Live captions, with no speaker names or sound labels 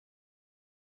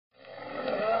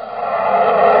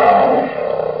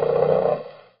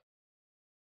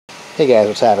Hey guys,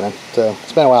 what's happening? So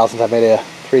it's been a while since I made a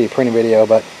 3D printing video,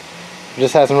 but there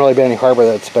just hasn't really been any hardware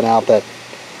that's been out that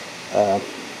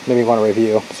maybe want to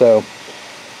review.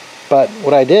 But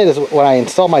what I did is when I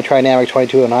installed my Trinamic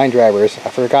 2209 drivers, I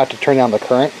forgot to turn down the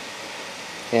current,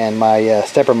 and my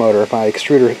stepper motor, my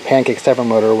extruder pancake stepper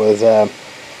motor, was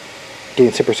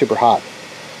getting super hot.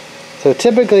 So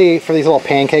typically for these little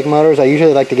pancake motors, I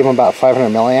usually like to give them about 500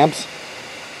 milliamps,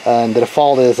 and the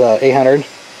default is 800.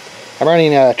 I'm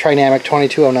running Trinamic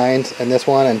 2209s in this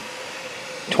one and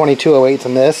 2208s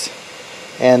in this,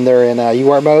 and they're in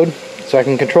UART mode, so I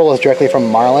can control this directly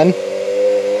from Marlin.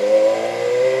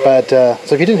 But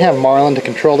so if you didn't have Marlin to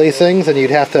control these things, then you'd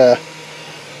have to,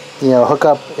 hook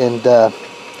up and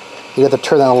you'd have to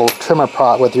turn that little trimmer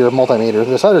pot with your multimeter.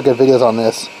 There's other good videos on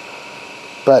this,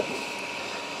 but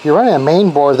if you're running a main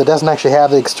board that doesn't actually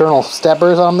have the external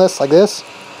steppers on this, like this,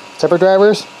 stepper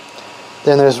drivers,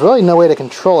 then there's really no way to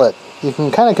control it. You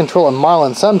can kind of control it in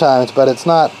Marlin sometimes, but it's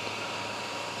not,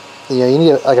 you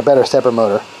need like a better stepper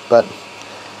motor. But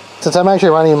since I'm actually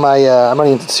running my, I'm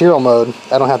running serial mode,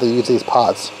 I don't have to use these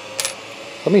pots.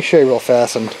 Let me show you real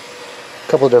fast and a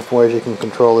couple of different ways you can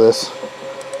control this.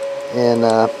 And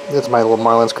this is my little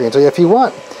Marlin screen. So if you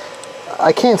want,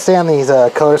 I can't stand these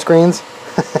color screens.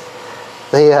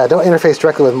 They don't interface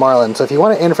directly with Marlin. So if you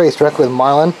want to interface directly with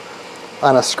Marlin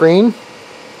on a screen,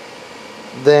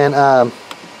 then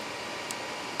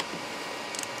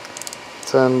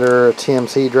it's under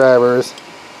TMC drivers,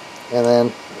 and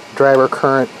then driver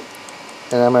current,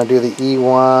 and I'm going to do the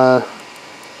E1.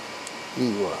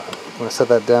 I'm going to set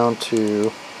that down to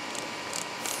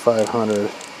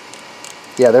 500.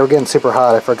 Yeah, they were getting super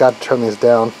hot. I forgot to turn these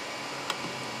down.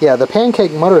 Yeah, the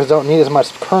pancake motors don't need as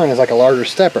much current as like a larger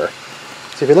stepper.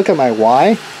 So if you look at my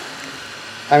Y,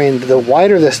 I mean, the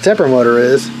wider the stepper motor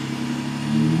is,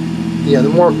 the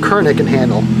more current it can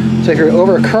handle. So if you're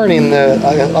overcurrenting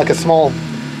like a small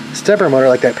stepper motor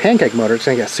like that pancake motor, it's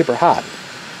going to get super hot.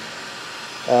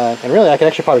 And really, I could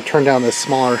actually probably turn down this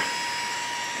smaller,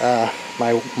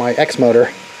 my X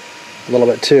motor a little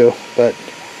bit too. But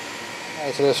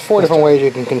so there's 4 different ways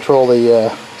you can control the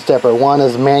stepper. One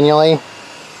is manually,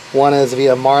 one is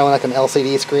via Marlin, like an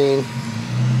LCD screen.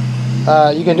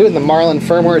 You can do it in the Marlin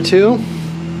firmware too,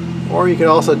 or you could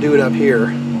also do it up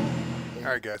here.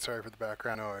 Alright guys, sorry for the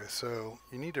background noise. So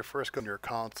you need to first go to your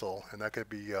console, and that could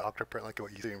be Octoprint like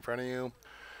what you see in front of you.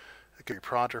 It could be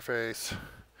Pro interface,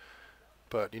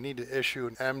 but you need to issue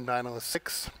an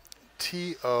M906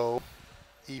 T0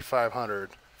 E500.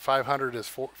 500 is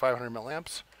 500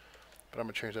 milliamps, but I'm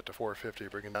going to change that to 450,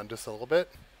 bring it down just a little bit.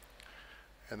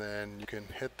 And then you can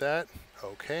hit that,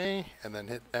 OK, and then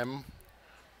hit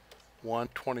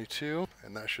M122,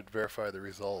 and that should verify the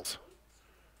results.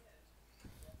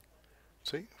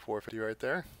 See, 450 right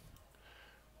there,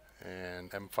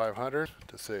 and M500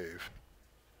 to save.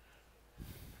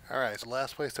 Alright, so the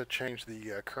last place to change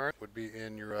the current would be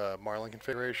in your Marlin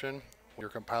configuration when you're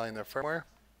compiling the firmware.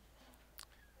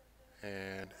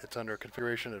 And it's under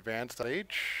configuration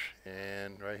advanced.h,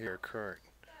 and right here, current.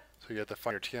 So you have to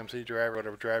find your TMC driver,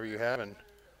 whatever driver you have, and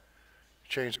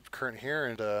change the current here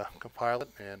and compile it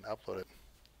and upload it.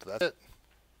 So that's it.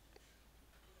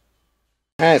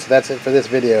 Alright, so that's it for this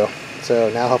video.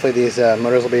 So now hopefully these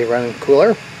motors will be running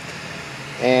cooler.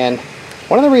 And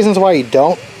one of the reasons why you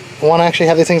don't want to actually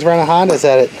have these things running hot is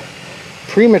that it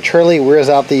prematurely wears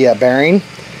out the bearing.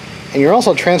 And you're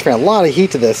also transferring a lot of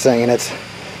heat to this thing, and it's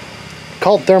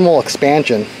called thermal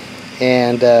expansion.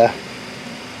 And that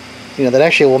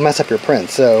actually will mess up your print.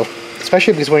 So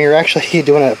especially because when you're actually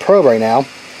doing a probe right now,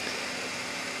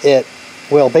 it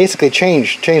will basically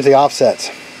change the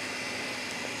offsets.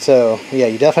 So yeah,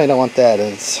 you definitely don't want that.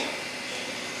 It's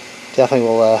definitely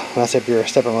will mess up your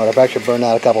stepper motor. I've actually burned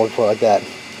out a couple before like that.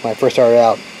 When I first started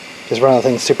out, just running the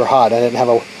thing super hot. I didn't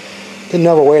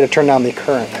know a way to turn down the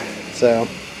current. So,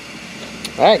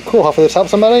 all right, cool. Hopefully this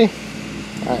helps somebody.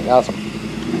 All right, awesome.